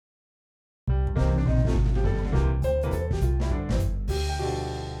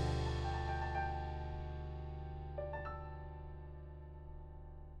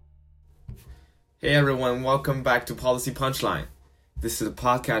Hey everyone, welcome back to Policy Punchline. This is a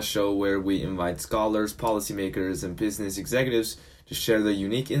podcast show where we invite scholars, policymakers, and business executives to share their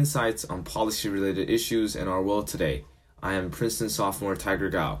unique insights on policy-related issues in our world today. I am Princeton sophomore Tiger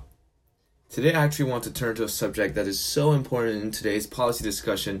Gao. Today I actually want to turn to a subject that is so important in today's policy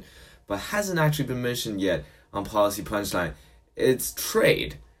discussion, but hasn't actually been mentioned yet on Policy Punchline. It's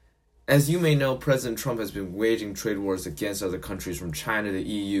trade. As you may know, President Trump has been waging trade wars against other countries from China to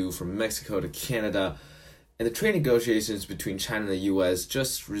EU, from Mexico to Canada, and the trade negotiations between China and the US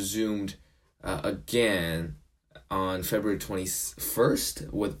just resumed again on February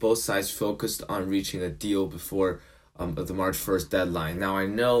 21st, with both sides focused on reaching a deal before the March 1st deadline. Now, I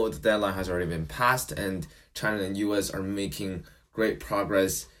know the deadline has already been passed and China and US are making great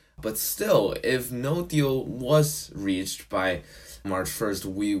progress, but still, if no deal was reached by March 1st,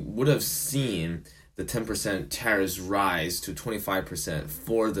 we would have seen the 10% tariffs rise to 25%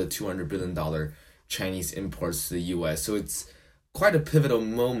 for the $200 billion Chinese imports to the US. So it's quite a pivotal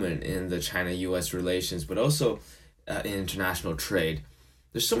moment in the China-US relations, but also in international trade.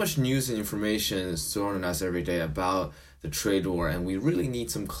 There's so much news and information thrown at us every day about the trade war, and we really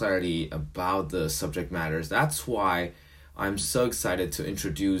need some clarity about the subject matters. That's why I'm so excited to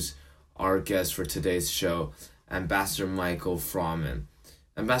introduce our guest for today's show, Ambassador Michael Froman.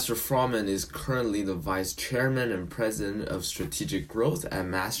 Ambassador Froman is currently the Vice Chairman and President of Strategic Growth at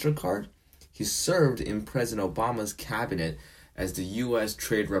MasterCard. He served in President Obama's cabinet as the U.S.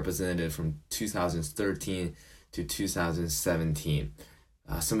 Trade Representative from 2013 to 2017.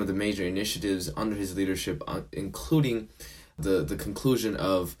 Some of the major initiatives under his leadership, including the conclusion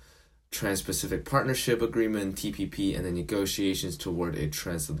of Trans-Pacific Partnership Agreement, TPP, and the negotiations toward a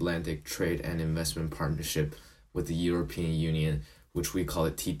transatlantic trade and investment partnership with the European Union, which we call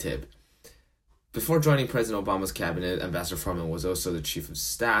it TTIP. Before joining President Obama's cabinet, Ambassador Froman was also the Chief of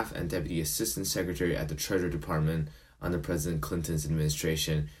Staff and Deputy Assistant Secretary at the Treasury Department under President Clinton's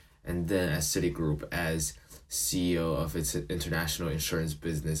administration, and then at Citigroup as CEO of its international insurance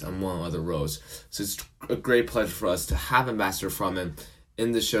business, among other roles. So it's a great pleasure for us to have Ambassador Froman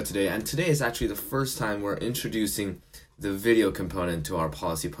in the show today. And today is actually the first time we're introducing the video component to our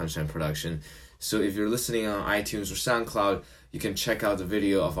Policy Punchline production. So if you're listening on iTunes or SoundCloud, you can check out the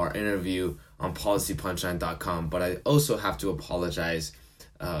video of our interview on policypunchline.com. But I also have to apologize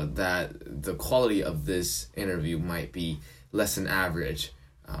that the quality of this interview might be less than average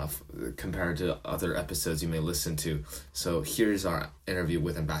compared to other episodes you may listen to. So here's our interview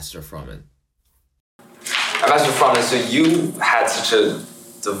with Ambassador Froman. Ambassador Froman, so you had such a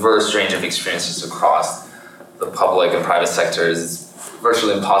diverse range of experiences across the public and private sectors. It's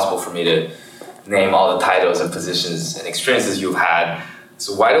virtually impossible for me to name all the titles and positions and experiences you've had.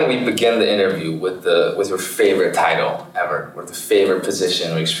 So why don't we begin the interview with your favorite title ever, or the favorite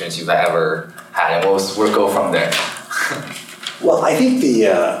position or experience you've ever had, and we'll go from there. Well, I think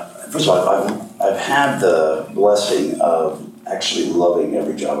first of all, I've had the blessing of actually loving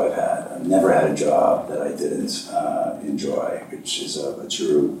every job I've had. I've never had a job that I didn't enjoy, which is a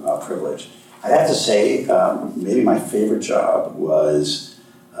true privilege. I have to say, maybe my favorite job was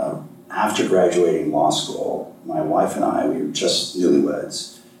after graduating law school. My wife and I, we were just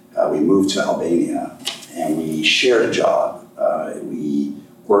newlyweds. We moved to Albania, and we shared a job. We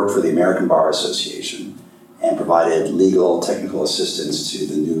worked for the American Bar Association and provided legal technical assistance to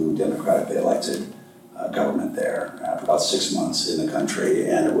the new democratically elected government there for about 6 months in the country.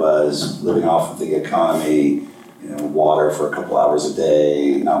 And it was living off of the economy, water for a couple hours a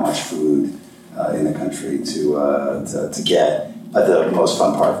day, not much food in the country to get. But the most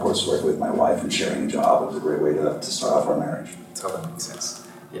fun part, of course, was working with my wife and sharing a job. It was a great way to start off our marriage. Totally makes sense.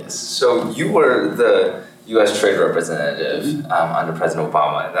 Yes. So you were the U.S. Trade Representative under President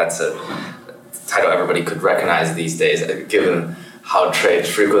Obama, and that's a title everybody could recognize these days, given how trade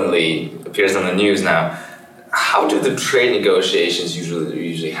frequently appears on the news now. How do the trade negotiations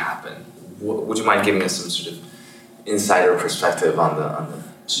usually happen? Would you mind giving us some sort of insider perspective on the?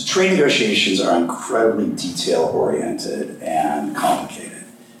 So trade negotiations are incredibly detail-oriented and complicated.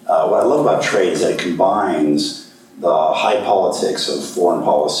 What I love about trade is that it combines the high politics of foreign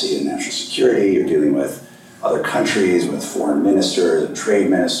policy and national security. You're dealing with other countries, with foreign ministers and trade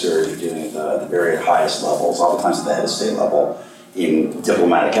ministers. You're dealing at the very highest levels, oftentimes at the head of state level, in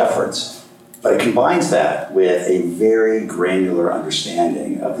diplomatic efforts. But it combines that with a very granular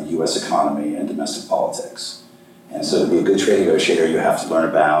understanding of the U.S. economy and domestic politics. And so to be a good trade negotiator, you have to learn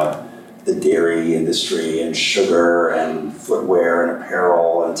about the dairy industry and sugar and footwear and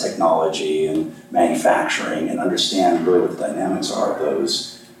apparel and technology and manufacturing, and understand really what the dynamics are of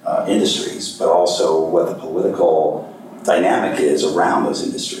those industries, but also what the political dynamic is around those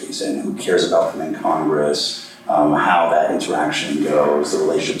industries and who cares about them in Congress, how that interaction goes, the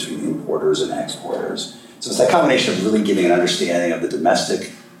relationship between importers and exporters. So it's that combination of really giving an understanding of the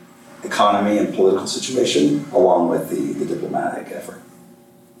domestic economy and political situation along with the diplomatic effort.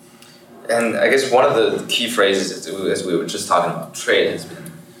 And I guess one of the key phrases, as we were just talking about, trade has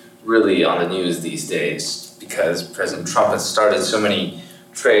been really on the news these days because President Trump has started so many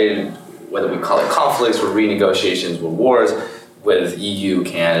trade, whether we call it conflicts or renegotiations or wars, with EU,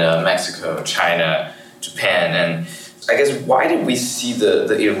 Canada, Mexico, China, Japan. And I guess why did we see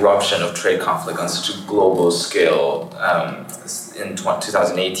the eruption of trade conflict on such a global scale in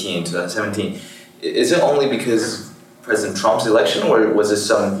 2018, 2017? Is it only because President Trump's election, or was it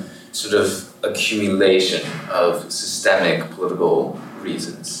some sort of accumulation of systemic political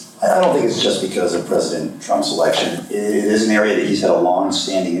reasons? I don't think it's just because of President Trump's election. It is an area that he's had a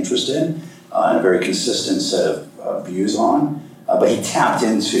long-standing interest in and a very consistent set of views on. But he tapped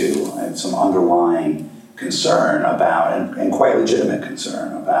into some underlying concern about, and quite legitimate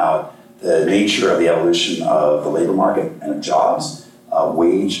concern about, the nature of the evolution of the labor market and of jobs,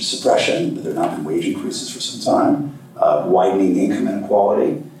 wage suppression, that there have not been wage increases for some time, widening income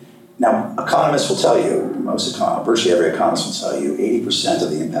inequality. Now, economists will tell you, virtually every economist will tell you, 80%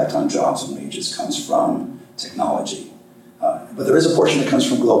 of the impact on jobs and wages comes from technology. But there is a portion that comes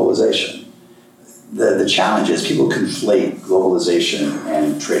from globalization. The challenge is people conflate globalization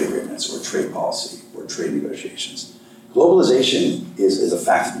and trade agreements or trade policy or trade negotiations. Globalization is a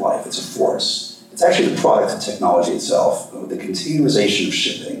fact of life. It's a force. It's actually the product of technology itself. The containerization of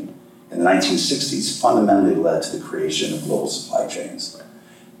shipping in the 1960s fundamentally led to the creation of global supply chains.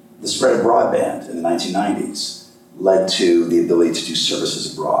 The spread of broadband in the 1990s led to the ability to do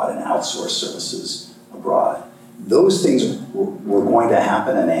services abroad and outsource services abroad. Those things were going to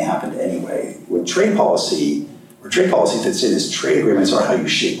happen, and they happened anyway. Where trade policy fits in is trade agreements are how you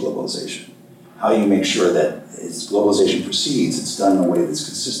shape globalization, how you make sure that as globalization proceeds, it's done in a way that's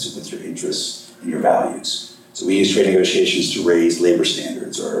consistent with your interests and your values. So we use trade negotiations to raise labor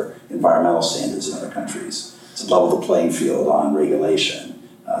standards or environmental standards in other countries, to level the playing field on regulation,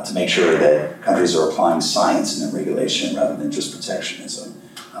 to make sure that countries are applying science in their regulation rather than just protectionism.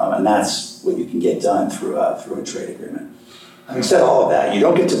 And that's what you can get done through a trade agreement. Having said all of that, you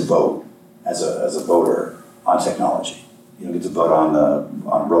don't get to vote as a voter on technology. You don't get to vote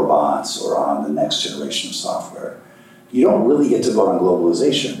on robots or on the next generation of software. You don't really get to vote on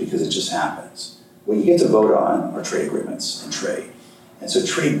globalization because it just happens. What you get to vote on are trade agreements and trade. And so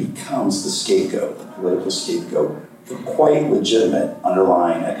trade becomes the scapegoat, the political scapegoat, for quite legitimate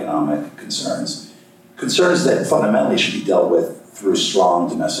underlying economic concerns. Concerns that fundamentally should be dealt with through strong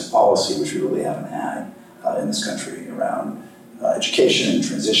domestic policy, which we really haven't had in this country, around education,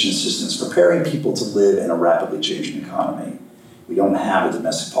 transition assistance, preparing people to live in a rapidly changing economy. We don't have a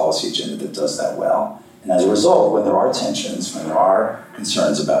domestic policy agenda that does that well. And as a result, when there are tensions, when there are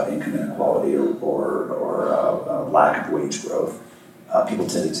concerns about income inequality or lack of wage growth, people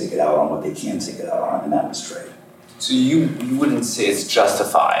tend to take it out on what they can take it out on, and that was trade. So you wouldn't say it's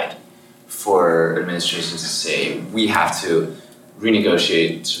justified for administrations to say we have to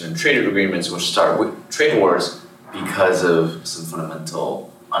renegotiate certain trade agreements or start with trade wars because of some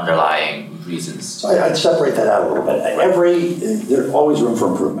fundamental underlying reasons? So I'd separate that out a little bit. There's always room for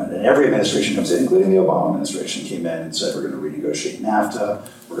improvement, and every administration comes in, including the Obama administration, came in and said we're going to renegotiate NAFTA,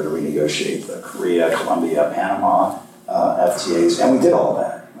 we're going to renegotiate the Korea, Colombia, Panama FTAs, and we did all of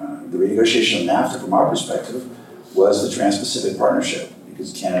that. The renegotiation of NAFTA, from our perspective, was the Trans-Pacific Partnership,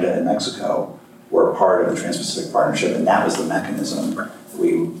 because Canada and Mexico were part of the Trans-Pacific Partnership, and that was the mechanism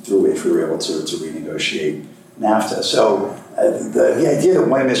through which we were able to renegotiate NAFTA. So the idea that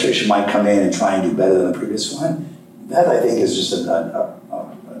one administration might come in and try and do better than the previous one, that I think is just a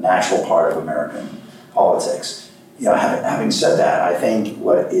natural part of American politics. Having said that, I think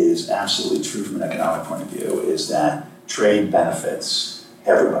what is absolutely true from an economic point of view is that trade benefits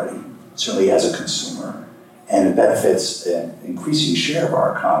everybody, certainly as a consumer. And it benefits an increasing share of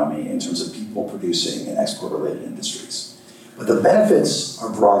our economy in terms of people producing in export-related industries. But the benefits are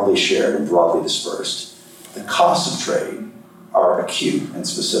broadly shared and broadly dispersed. The costs of trade are acute and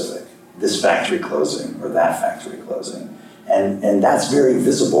specific. This factory closing or that factory closing. And that's very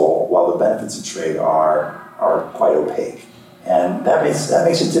visible, while the benefits of trade are quite opaque. And that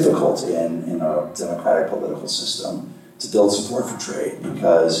makes it difficult in a democratic political system to build support for trade,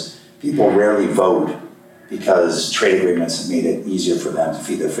 because people rarely vote because trade agreements have made it easier for them to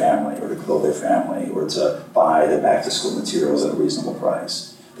feed their family or to clothe their family or to buy their back-to-school materials at a reasonable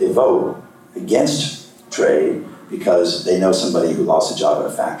price. They vote against trade because they know somebody who lost a job at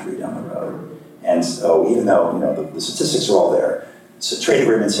a factory down the road. And so even though the statistics are all there, so trade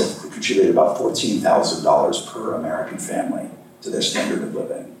agreements have contributed about $14,000 per American family to their standard of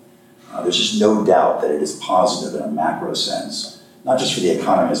living. There's just no doubt that it is positive in a macro sense, not just for the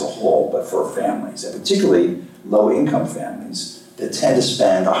economy as a whole, but for families, and particularly low-income families that tend to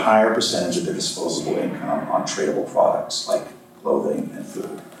spend a higher percentage of their disposable income on tradable products like clothing and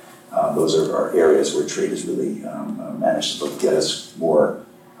food. Those are areas where trade has really managed to both get us more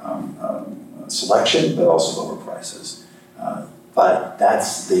selection, but also lower prices. But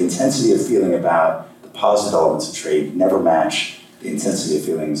that's the intensity of feeling about the positive elements of trade never match the intensity of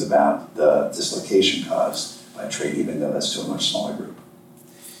feelings about the dislocation caused by trade, even though that's to a much smaller group.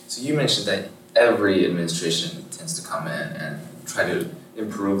 So you mentioned that every administration tends to come in and try to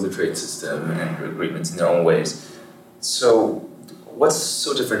improve the trade system and agreements in their own ways. So what's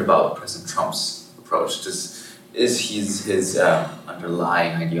so different about President Trump's approach? Is his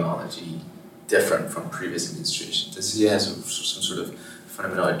underlying ideology different from previous administrations? Does he have some sort of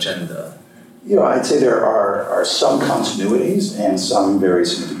fundamental agenda? I'd say there are some continuities and some very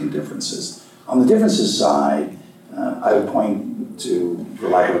significant differences. On the differences side, I would point to, for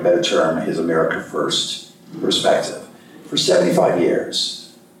lack of a better term, his America First perspective. For 75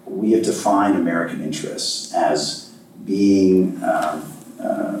 years, we have defined American interests as being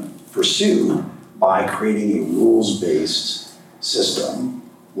pursued by creating a rules-based system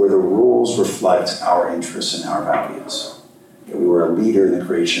where the rules reflect our interests and our values. We were a leader in the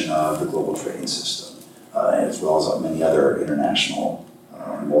creation of the global trading system, as well as many other international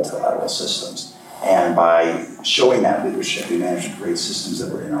multilateral systems. And by showing that leadership, we managed to create systems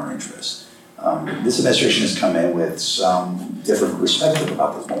that were in our interest. This administration has come in with some different perspective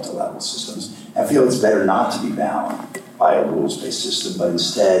about those multilateral systems and feel it's better not to be bound by a rules-based system, but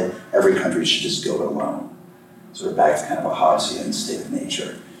instead every country should just go it alone. So we're back to kind of a Hobbesian state of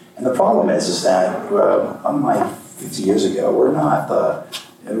nature. And the problem is that unlike 50 years ago,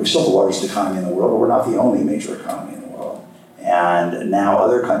 we're still the largest economy in the world, but we're not the only major economy in the world. And now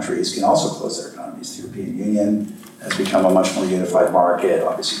other countries can also close their economies. The European Union has become a much more unified market.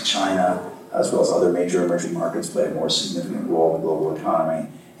 Obviously China, as well as other major emerging markets, play a more significant role in the global economy.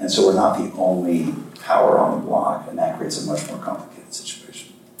 And so we're not the only power on the block, and that creates a much more complicated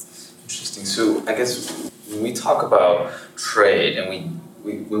situation. Interesting. So I guess when we talk about trade and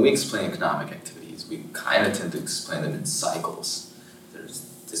when we explain economic activities, we kind of tend to explain them in cycles. There's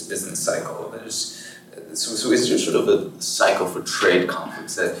this business cycle. So is there sort of a cycle for trade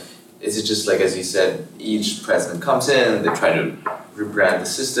conflicts? Is it just like, as you said, each president comes in, they try to rebrand the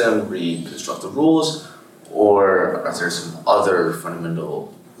system, reconstruct the rules, or are there some other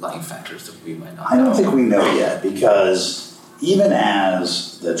fundamental lying factors that we might not know? I don't think we know yet, because even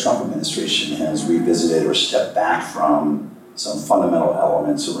as the Trump administration has revisited or stepped back from some fundamental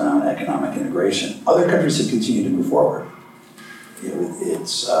elements around economic integration, other countries have continued to move forward.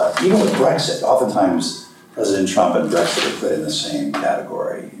 It's even with Brexit, oftentimes President Trump and Brexit are put in the same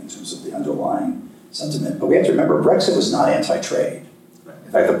category in terms of the underlying sentiment. But we have to remember, Brexit was not anti-trade.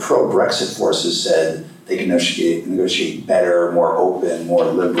 In fact, the pro-Brexit forces said they can negotiate better, more open, more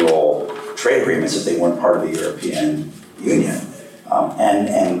liberal trade agreements if they weren't part of the European Union.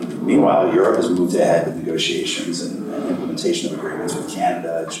 And meanwhile, Europe has moved ahead with negotiations and implementation of agreements with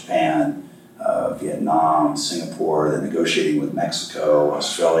Canada, Japan, Vietnam, Singapore. They're negotiating with Mexico,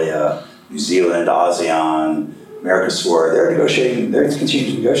 Australia, New Zealand, ASEAN, Mercosur. They're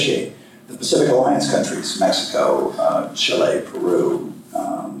continuing to negotiate. The Pacific Alliance countries, Mexico, Chile, Peru,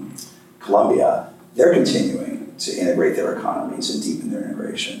 Colombia, they're continuing to integrate their economies and deepen their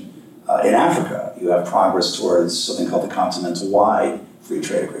integration. In Africa, you have progress towards something called the Continental-Wide Free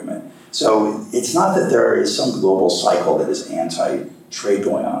Trade Agreement. So it's not that there is some global cycle that is anti-trade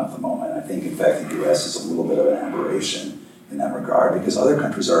going on at the moment. I think, in fact, the U.S. is a little bit of an aberration in that regard, because other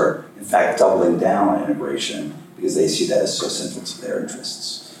countries are, in fact, doubling down on integration because they see that as so central to their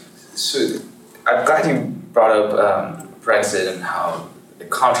interests. So I'm glad you brought up Brexit and how it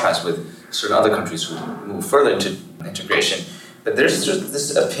contrasts with certain other countries who move further into integration. But there's just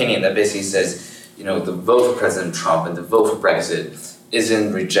this opinion that basically says, the vote for President Trump and the vote for Brexit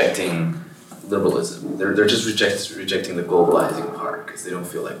isn't rejecting liberalism. They're just rejecting the globalizing part because they don't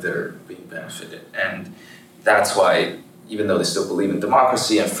feel like they're being benefited. And that's why, even though they still believe in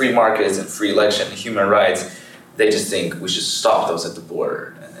democracy and free markets and free election and human rights, they just think we should stop those at the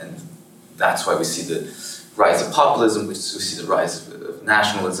border. And that's why we see the rise of populism, we see the rise of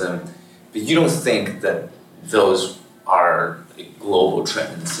nationalism. But you don't think that those are a global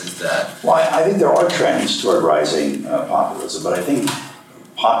trend in the sense that... Well, I think there are trends toward rising populism, but I think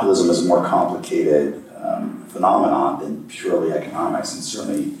populism is a more complicated phenomenon than purely economics, and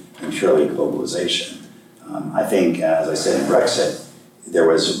certainly than purely globalization. I think, as I said in Brexit, there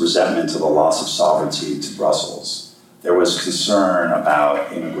was resentment to the loss of sovereignty to Brussels. There was concern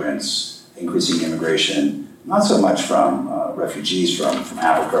about immigrants, increasing immigration, not so much from refugees from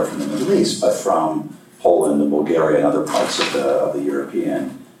Africa or from the Middle East, but from Poland and Bulgaria and other parts of the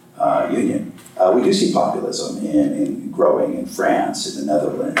European Union. We do see populism in growing in France, in the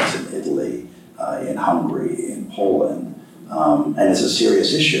Netherlands, in Italy, in Hungary, in Poland, and it's a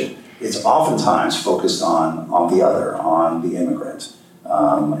serious issue. It's oftentimes focused on the other, on the immigrant,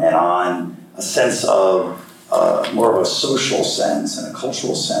 and on a sense of more of a social sense and a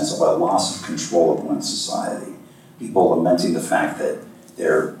cultural sense of a loss of control of one's society. People lamenting the fact that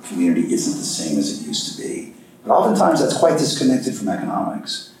their community isn't the same as it used to be. But oftentimes that's quite disconnected from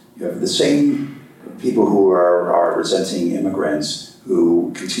economics. You have the same people who are resenting immigrants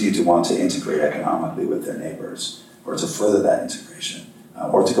who continue to want to integrate economically with their neighbors, or to further that integration,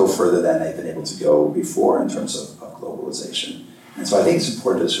 or to go further than they've been able to go before in terms of globalization. And so I think it's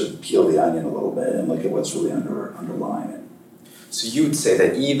important to sort of peel the onion a little bit and look at what's really underlying it. So you would say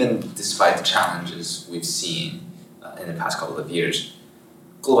that even despite the challenges we've seen in the past couple of years,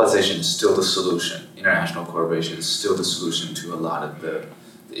 globalization is still the solution. International cooperation is still the solution to a lot of the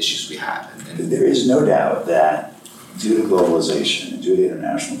issues we have. And there is no doubt that due to globalization and due to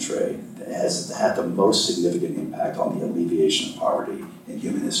international trade, it has had the most significant impact on the alleviation of poverty in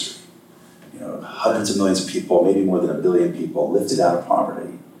human history. Hundreds of millions of people, maybe more than 1 billion people, lifted out of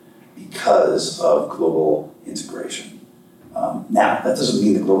poverty because of global integration. Now, that doesn't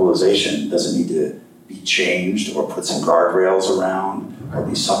mean that globalization doesn't need to be changed or put some guardrails around or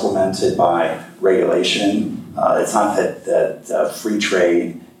be supplemented by regulation. It's not that free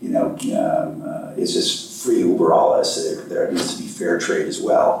trade, is just free uber alles. There needs to be fair trade as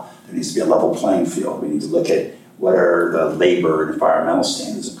well. There needs to be a level playing field. We need to look at what are the labor and environmental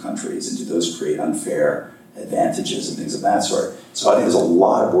standards of countries, and do those create unfair advantages and things of that sort. So I think there's a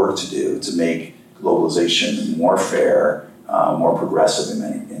lot of work to do to make globalization more fair, more progressive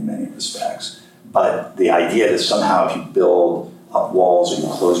in many respects. But the idea that somehow if you build up walls or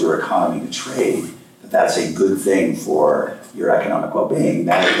you close your economy to trade, that's a good thing for your economic well-being,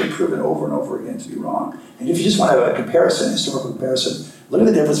 that has been proven over and over again to be wrong. And if you just want to have a comparison, historical comparison, look at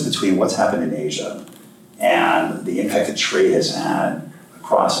the difference between what's happened in Asia and the impact that trade has had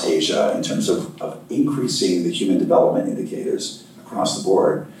across Asia in terms of increasing the human development indicators across the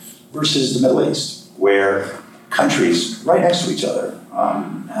board versus the Middle East, where countries right next to each other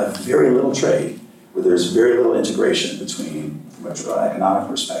have very little trade, where there's very little integration between, from an economic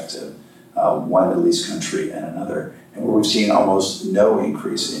perspective, one Middle East country and another, and where we've seen almost no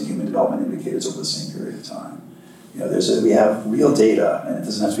increase in human development indicators over the same period of time. We have real data, and it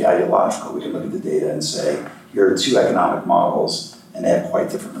doesn't have to be ideological. We can look at the data and say, here are two economic models, and they have quite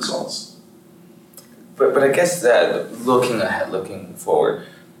different results. But I guess that looking ahead, looking forward,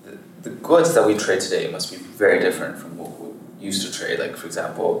 the goods that we trade today must be very different from what we used to trade. Like, for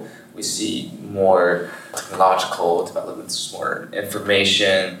example, we see more technological developments, more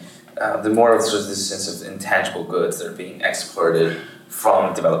information, the more of sort of this sense of intangible goods that are being exported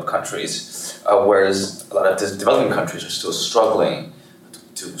from developed countries, whereas a lot of the developing countries are still struggling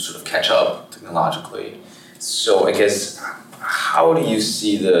to sort of catch up technologically. So I guess, how do you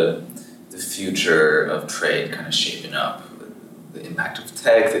see the future of trade kind of shaping up? The impact of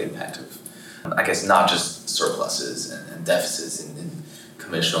tech, the impact of, I guess, not just surpluses and deficits in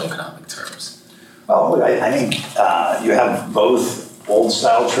conventional economic terms. Well, look, I think you have both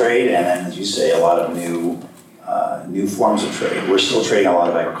old-style trade and then, as you say, a lot of new forms of trade. We're still trading a lot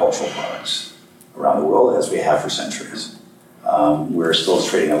of agricultural products around the world, as we have for centuries. We're still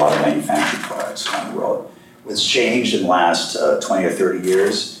trading a lot of manufactured products around the world. What's changed in the last 20 or 30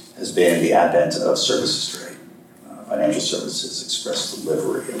 years has been the advent of services trade. Financial services, express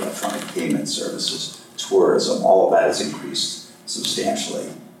delivery, electronic payment services, tourism, all of that has increased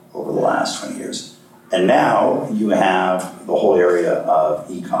substantially over the last 20 years. And now you have the whole area of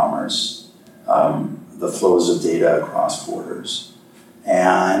e-commerce, the flows of data across borders,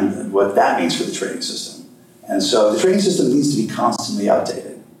 and what that means for the trading system. And so the trading system needs to be constantly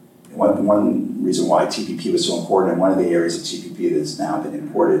updated. One reason why TPP was so important, and one of the areas of TPP that's now been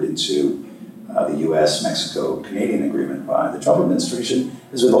imported into the U.S., Mexico, Canadian agreement by the Trump administration,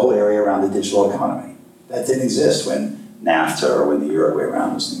 is with the whole area around the digital economy. That didn't exist when NAFTA or when the Uruguay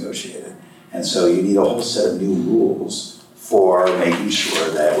round was negotiated. And so you need a whole set of new rules for making sure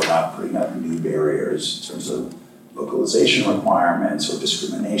that we're not putting up new barriers in terms of localization requirements or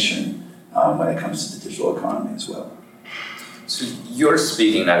discrimination when it comes to the digital economy as well. So you're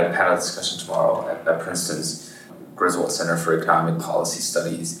speaking at a panel discussion tomorrow at Princeton's Griswold Center for Economic Policy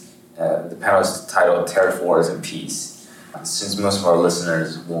Studies. The panel is titled Tariff Wars and Peace. Since most of our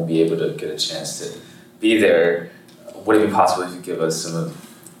listeners won't be able to get a chance to be there, would it be possible if you give us some of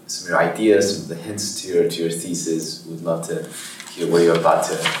your ideas, some of the hints to your thesis? We'd love to hear what you're about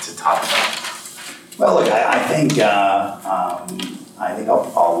to talk about. Well, look, I think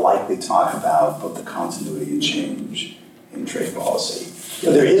I'll likely talk about both the continuity and change in trade policy.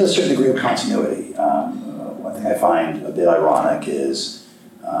 There is a certain degree of continuity. One thing I find a bit ironic is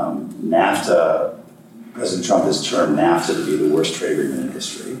NAFTA. President Trump has termed NAFTA to be the worst trade agreement in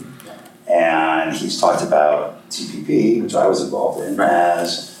history, and he's talked about TPP, which I was involved in,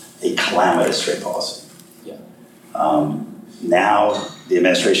 as a calamitous trade policy. Yeah. Now the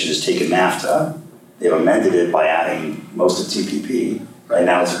administration has taken NAFTA. They've amended it by adding most of TPP. Right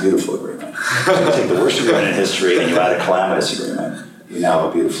now it's a beautiful agreement. So you take the worst agreement in history and you add a calamitous agreement, you now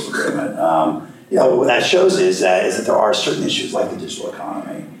have a beautiful agreement. What that shows is that there are certain issues like the digital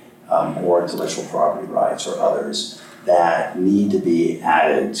economy or intellectual property rights or others that need to be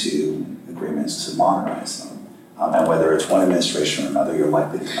added to agreements to modernize them. And whether it's one administration or another, you're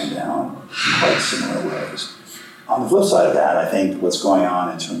likely to come down in quite similar ways. On the flip side of that, I think what's going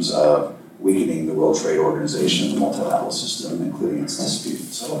on in terms of weakening the World Trade Organization, the multilateral system, including its dispute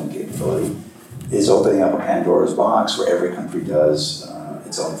settlement capability, is opening up a Pandora's box where every country does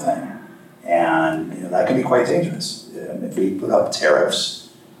its own thing. And that can be quite dangerous. If we put up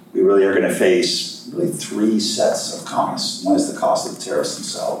tariffs, we really are going to face really three sets of costs. One is the cost of the tariffs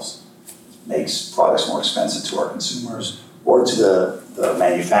themselves. It makes products more expensive to our consumers or to the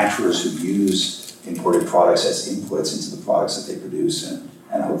manufacturers who use imported products as inputs into the products that they produce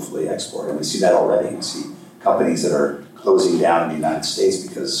and hopefully export. And we see that already. We see companies that are closing down in the United States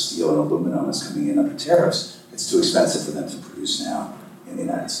because steel and aluminum is coming in under tariffs. It's too expensive for them to produce now in the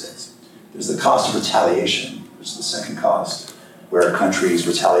United States. There's the cost of retaliation, which is the second cost, where countries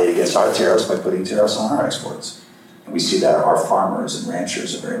retaliate against our tariffs by putting tariffs on our exports. And we see that our farmers and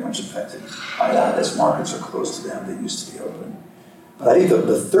ranchers are very much affected by that as markets are closed to them that used to be open. But I think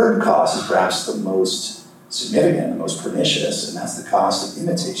the third cost is perhaps the most significant, the most pernicious, and that's the cost of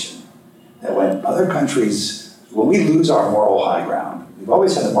imitation. That when other countries, when we lose our moral high ground, we've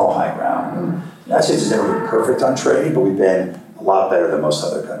always had the moral high ground. The United States has never been perfect on trade, but we've been a lot better than most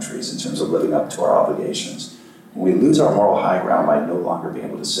other countries in terms of living up to our obligations. When we lose our moral high ground by no longer being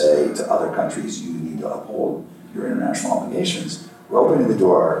able to say to other countries, you need to uphold your international obligations, we're opening the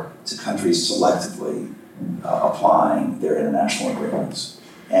door to countries selectively applying their international agreements.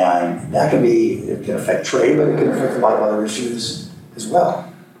 And that it can affect trade, but it can affect a lot of other issues as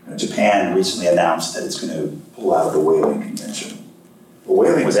well. Japan recently announced that it's going to pull out of the Whaling Convention. Well,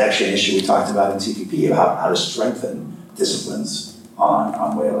 whaling was actually an issue we talked about in TPP, how to strengthen disciplines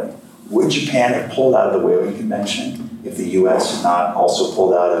on whaling. Would Japan have pulled out of the Whaling Convention if the U.S. had not also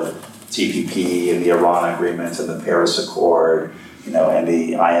pulled out of TPP and the Iran Agreement and the Paris Accord, and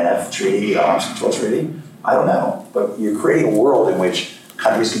the INF Treaty, the Arms Control Treaty? I don't know. But you're creating a world in which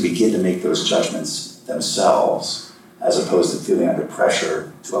countries can begin to make those judgments themselves as opposed to feeling under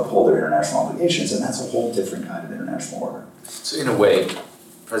pressure to uphold their international obligations, and that's a whole different kind of international order. So in a way,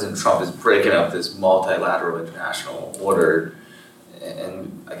 President Trump is breaking up this multilateral international order,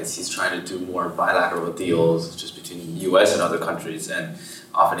 and I guess he's trying to do more bilateral deals just between the U.S. and other countries, and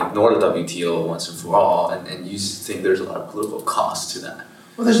often ignore the WTO once and for all, and you think there's a lot of political cost to that.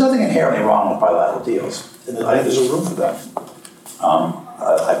 Well, there's nothing inherently wrong with bilateral deals. I think there's a room for that.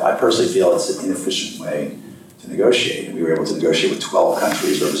 I personally feel it's an inefficient way to negotiate. We were able to negotiate with 12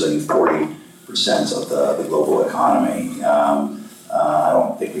 countries representing 40% of the global economy. I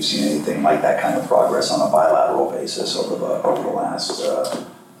don't think we've seen anything like that kind of progress on a bilateral basis over the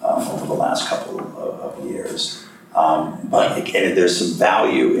last couple of years. But again, there's some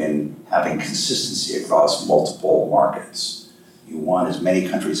value in having consistency across multiple markets. You want as many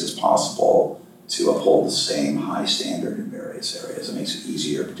countries as possible to uphold the same high standard in various areas. It makes it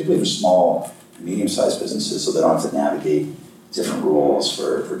easier, particularly for small and medium-sized businesses, so they don't have to navigate different rules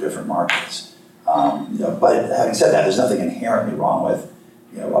for different markets. But having said that, there's nothing inherently wrong with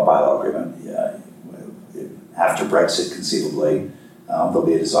a bilateral agreement. After Brexit, conceivably, there'll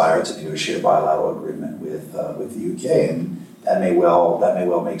be a desire to negotiate a bilateral agreement with the UK, and that may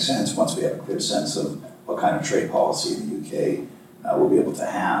well make sense once we have a clear sense of what kind of trade policy the UK will be able to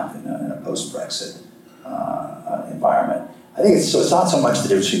have in a post-Brexit environment. I think it's not so much the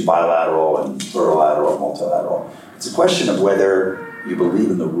difference between bilateral and plurilateral and multilateral. It's a question of whether you believe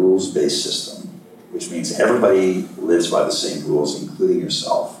in the rules-based system, which means everybody lives by the same rules, including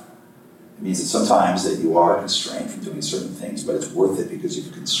yourself. It means that sometimes that you are constrained from doing certain things, but it's worth it because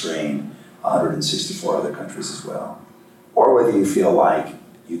you've constrained 164 other countries as well. Or whether you feel like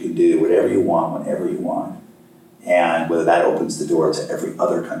You can do whatever you want, whenever you want. And whether that opens the door to every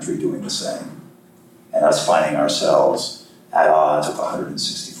other country doing the same. And us finding ourselves at odds with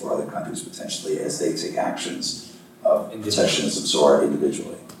 164 other countries potentially as they take actions of protectionism or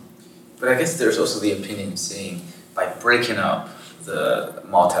individually. But I guess there's also the opinion saying by breaking up the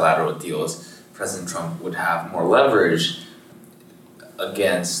multilateral deals, President Trump would have more leverage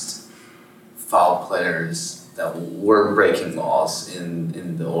against foul players that were breaking laws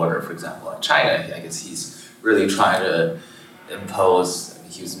in the order. For example, like China, I guess he's really trying to impose,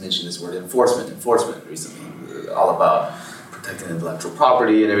 he was mentioning this word enforcement recently, all about protecting intellectual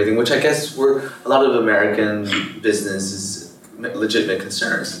property and everything, which I guess were a lot of American businesses' legitimate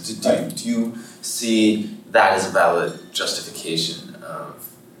concerns. Do you see that as a valid justification of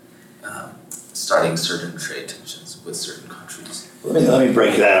starting certain trade tensions with certain countries? Let me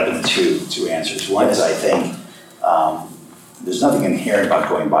break that up into two answers. One is I think there's nothing inherent about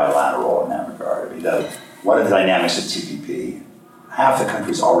going bilateral in that regard. I mean, one of the dynamics of TPP, half the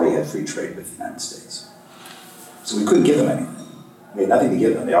countries already had free trade with the United States. So we couldn't give them anything. We had nothing to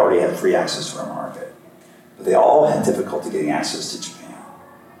give them. They already had free access to our market. But they all had difficulty getting access to Japan.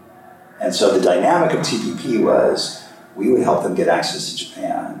 And so the dynamic of TPP was we would help them get access to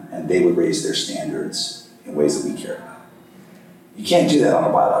Japan, and they would raise their standards in ways that we cared about. You can't do that on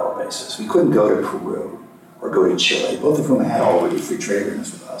a bilateral basis. We couldn't go to Peru or go to Chile, both of whom had already free trade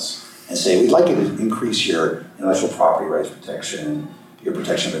agreements with us, and say, we'd like you to increase your intellectual property rights protection, your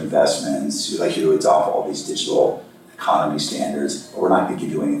protection of investments, we'd like you to adopt all these digital economy standards, but we're not going to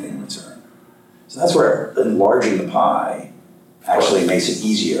give you anything in return. So that's where enlarging the pie actually makes it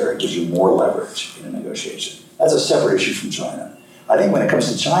easier, it gives you more leverage in a negotiation. That's a separate issue from China. I think when it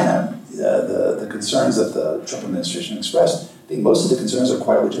comes to China, the concerns that the Trump administration expressed, I think most of the concerns are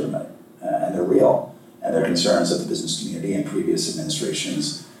quite legitimate, and they're real. And they're concerns that the business community and previous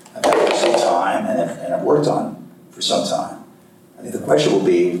administrations have had for some time and have worked on for some time. I think the question will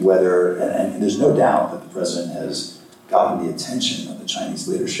be whether, and there's no doubt that the president has gotten the attention of the Chinese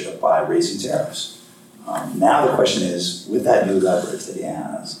leadership by raising tariffs. Now the question is, with that new leverage that he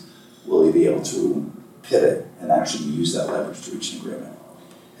has, will he be able to pivot and actually use that leverage to reach an agreement?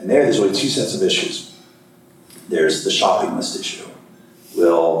 And there's really two sets of issues. There's the shopping list issue.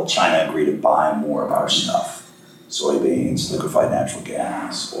 Will China agree to buy more of our stuff? Soybeans, liquefied natural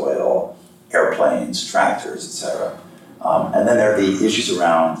gas, oil, airplanes, tractors, etc. And then there are the issues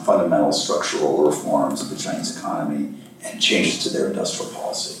around fundamental structural reforms of the Chinese economy and changes to their industrial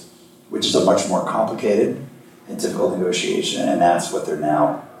policy, which is a much more complicated and difficult negotiation, and that's what they're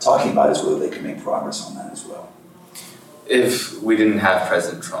now talking about, is whether they can make progress on that as well. If we didn't have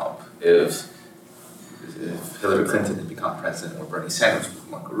President Trump, if Hillary Clinton had become president, or Bernie Sanders,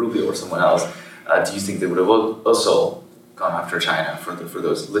 or Marco Rubio, or someone else, do you think they would have also gone after China for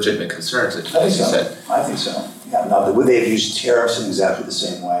those legitimate concerns that you said? I think so. Yeah. Now, would they have used tariffs in exactly the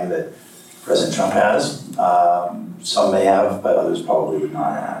same way that President Trump has? Some may have, but others probably would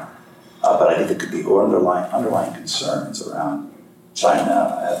not have. But I think there could be underlying concerns around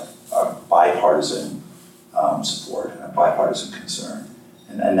China, bipartisan support, and a bipartisan concern,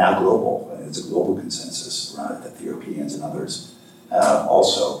 and now global. It's a global consensus around it that the Europeans and others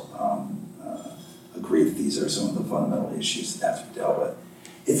also agree that these are some of the fundamental issues that have to be dealt with.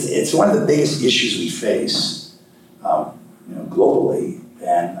 It's one of the biggest issues we face, globally,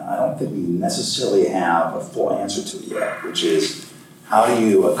 and I don't think we necessarily have a full answer to it yet, which is how do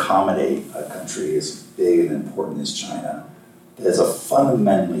you accommodate a country as big and important as China that has a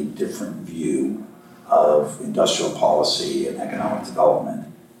fundamentally different view of industrial policy and economic development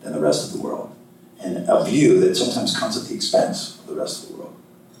than the rest of the world, and a view that sometimes comes at the expense of the rest of the world.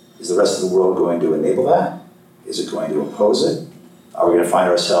 Is the rest of the world going to enable that? Is it going to oppose it? Are we going to find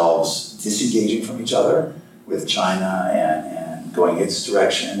ourselves disengaging from each other with China and going its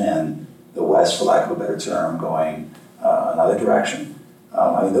direction, and the West, for lack of a better term, going another direction?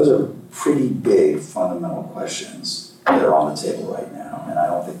 Those are pretty big fundamental questions that are on the table right now, and I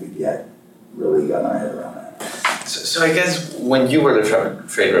don't think we've yet really gotten our head around that. So I guess when you were the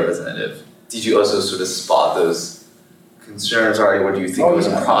trade representative, did you also sort of spot those concerns already, or do you think it was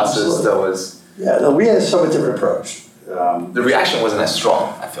a process absolutely. That was... Yeah, no, we had a somewhat different approach. The reaction wasn't as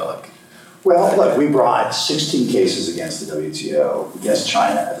strong, I feel like. Well, look, we brought 16 cases against the WTO, against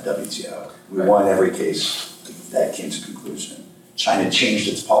China at the WTO. We won every case that came to conclusion. China changed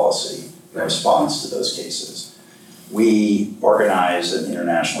its policy in response to those cases. We organized an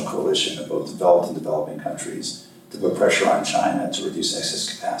international coalition of both developed and developing countries to put pressure on China to reduce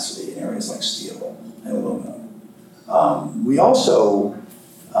excess capacity in areas like steel and aluminum. We also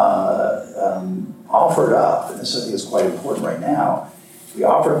offered up, and this I think is quite important right now, we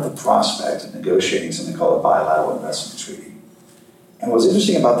offered up the prospect of negotiating something called a bilateral investment treaty. And what's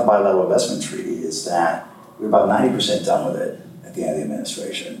interesting about the bilateral investment treaty is that we were about 90% done with it at the end of the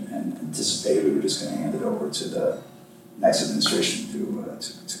administration, and anticipated we were just going to hand it over to the next administration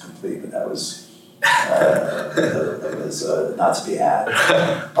to complete, but that was not to be had.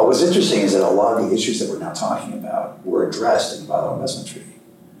 What's interesting is that a lot of the issues that we're now talking about were addressed in the bilateral investment treaty.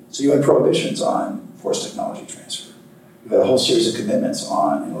 So you had prohibitions on forced technology transfer. You had a whole series of commitments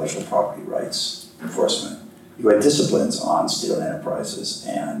on intellectual property rights enforcement. You had disciplines on state-owned enterprises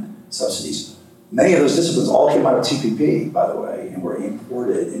and subsidies. Many of those disciplines all came out of TPP, by the way, and were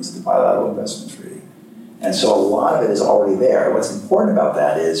imported into the bilateral investment treaty. And so a lot of it is already there. What's important about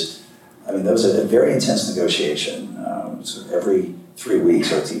that is, I mean, there was a very intense negotiation. So every 3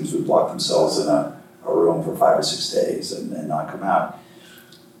 weeks, our teams would block themselves in a room for 5 or 6 days and not come out.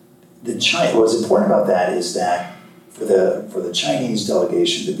 What's important about that is that for the Chinese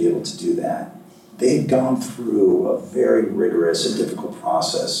delegation to be able to do that, they've gone through a very rigorous and difficult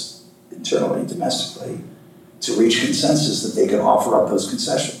process internally, domestically, to reach consensus that they can offer up those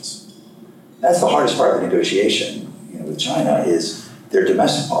concessions. That's the hardest part of the negotiation, with China, is their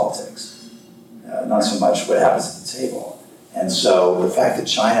domestic politics, not so much what happens at the table. And so the fact that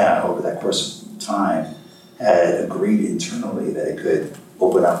China, over that course of time, had agreed internally that it could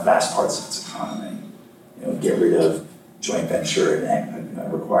open up vast parts of its economy, get rid of joint venture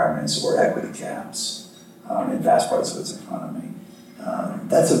requirements or equity caps in vast parts of its economy.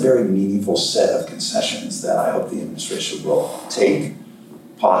 That's a very meaningful set of concessions that I hope the administration will take,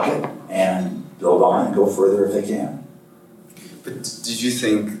 pocket, and build on and go further if they can. But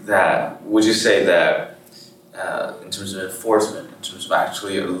would you say that in terms of enforcement, in terms of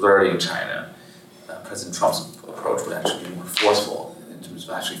actually alerting China, President Trump's approach would actually be more forceful in terms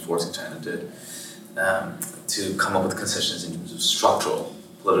of actually forcing China to come up with concessions in terms of structural,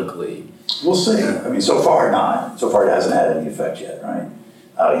 politically? We'll see. I mean, so far not. So far it hasn't had any effect yet, right?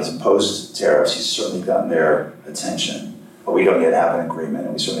 He's imposed tariffs. He's certainly gotten their attention, but we don't yet have an agreement,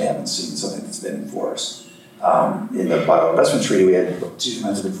 and we certainly haven't seen something that's been enforced. In the bilateral investment treaty, we had two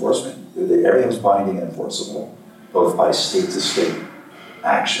kinds of enforcement. Everything was binding and enforceable, both by state-to-state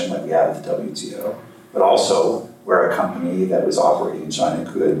action, like we have at the WTO, but also where a company that was operating in China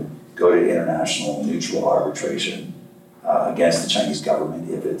could go to international neutral arbitration against the Chinese government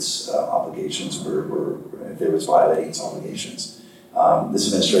if its obligations if it was violating its obligations. This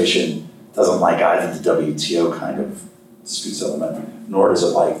administration doesn't like either the WTO kind of dispute settlement, nor does it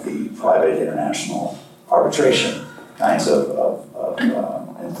like the private international arbitration kinds of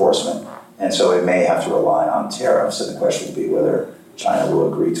enforcement. And so it may have to rely on tariffs, and the question will be whether China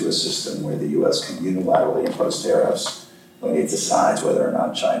will agree to a system where the U.S. can unilaterally impose tariffs when it decides whether or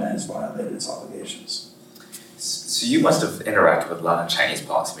not China has violated its obligations. So you must have interacted with a lot of Chinese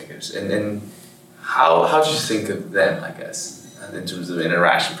policymakers, and how did you think of them, I guess, in terms of the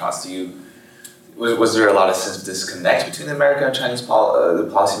interaction process? Was there a lot of sense of disconnect between America and Chinese the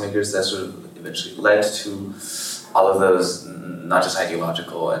policymakers that sort of eventually led to all of those, not just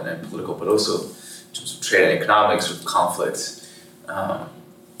ideological and political, but also in terms of trade and economic sort of conflicts?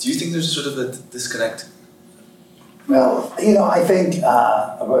 Do you think there's sort of a disconnect? Well, I think,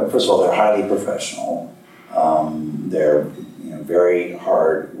 first of all, they're highly professional. They're very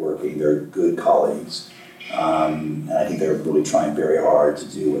hard working. They're good colleagues. And I think they're really trying very hard to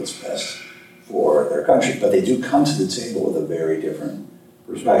do what's best for their country. But they do come to the table with a very different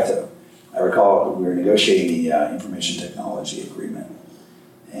perspective. I recall we were negotiating the information technology agreement,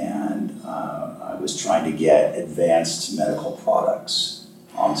 and I was trying to get advanced medical products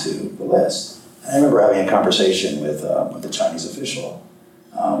onto the list. And I remember having a conversation with the Chinese official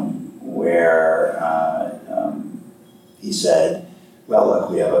where he said, well, look,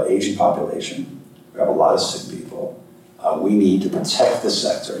 we have an aging population, we have a lot of sick people, we need to protect the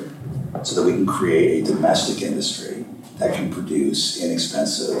sector so that we can create a domestic industry that can produce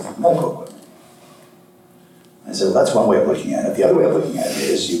inexpensive medical equipment. I said, well, that's one way of looking at it. The other way of looking at it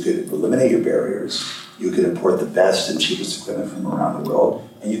is you could eliminate your barriers, you could import the best and cheapest equipment from around the world,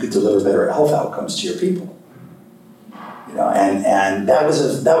 and you could deliver better health outcomes to your people. And that was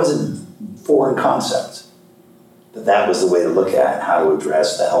a foreign concept, that was the way to look at how to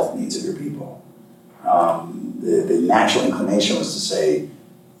address the health needs of your people. The natural inclination was to say,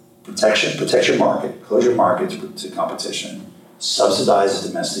 protect your market, close your market to competition, subsidize the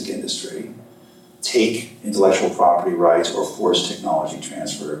domestic industry, take intellectual property rights or force technology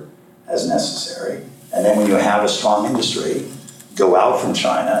transfer as necessary, and then when you have a strong industry, go out from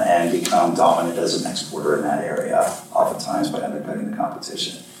China and become dominant as an exporter in that area, oftentimes by undercutting the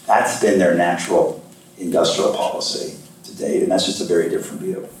competition. That's been their natural industrial policy to date, and that's just a very different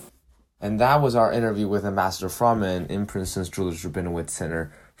view. And that was our interview with Ambassador Froman in Princeton's Julius Rabinowitz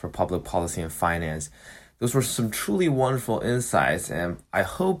Center for Public Policy and Finance. Those were some truly wonderful insights, and I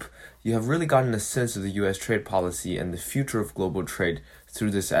hope you have really gotten a sense of the U.S. trade policy and the future of global trade through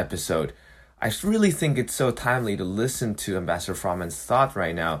this episode. I really think it's so timely to listen to Ambassador Froman's thought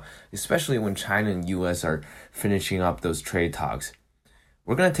right now, especially when China and U.S. are finishing up those trade talks.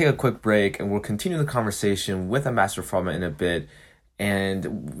 We're going to take a quick break, and we'll continue the conversation with Ambassador Froman in a bit.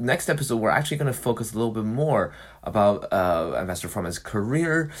 And next episode, we're actually going to focus a little bit more about Ambassador Froman's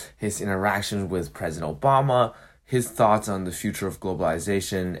career, his interactions with President Obama, his thoughts on the future of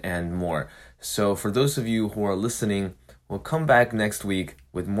globalization, and more. So for those of you who are listening, we'll come back next week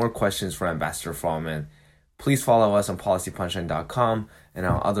with more questions for Ambassador Froman. Please follow us on policypunchline.com and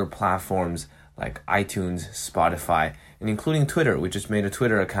on other platforms like iTunes, Spotify, and including Twitter. We just made a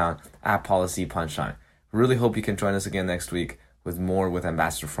Twitter account at policypunchline. Really hope you can join us again next week with more with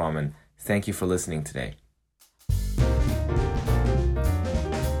Ambassador Froman. Thank you for listening today.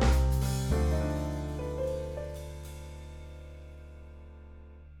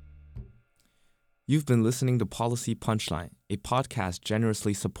 You've been listening to Policy Punchline, a podcast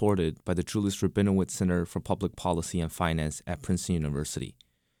generously supported by the Julius Rabinowitz Center for Public Policy and Finance at Princeton University.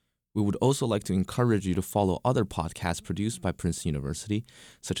 We would also like to encourage you to follow other podcasts produced by Princeton University,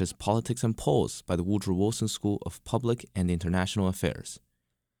 such as Politics and Polls by the Woodrow Wilson School of Public and International Affairs.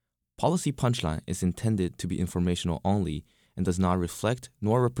 Policy Punchline is intended to be informational only and does not reflect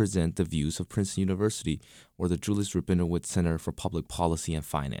nor represent the views of Princeton University or the Julius Rabinowitz Center for Public Policy and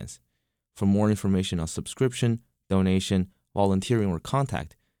Finance. For more information on subscription, donation, volunteering, or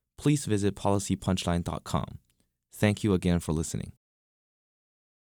contact, please visit policypunchline.com. Thank you again for listening.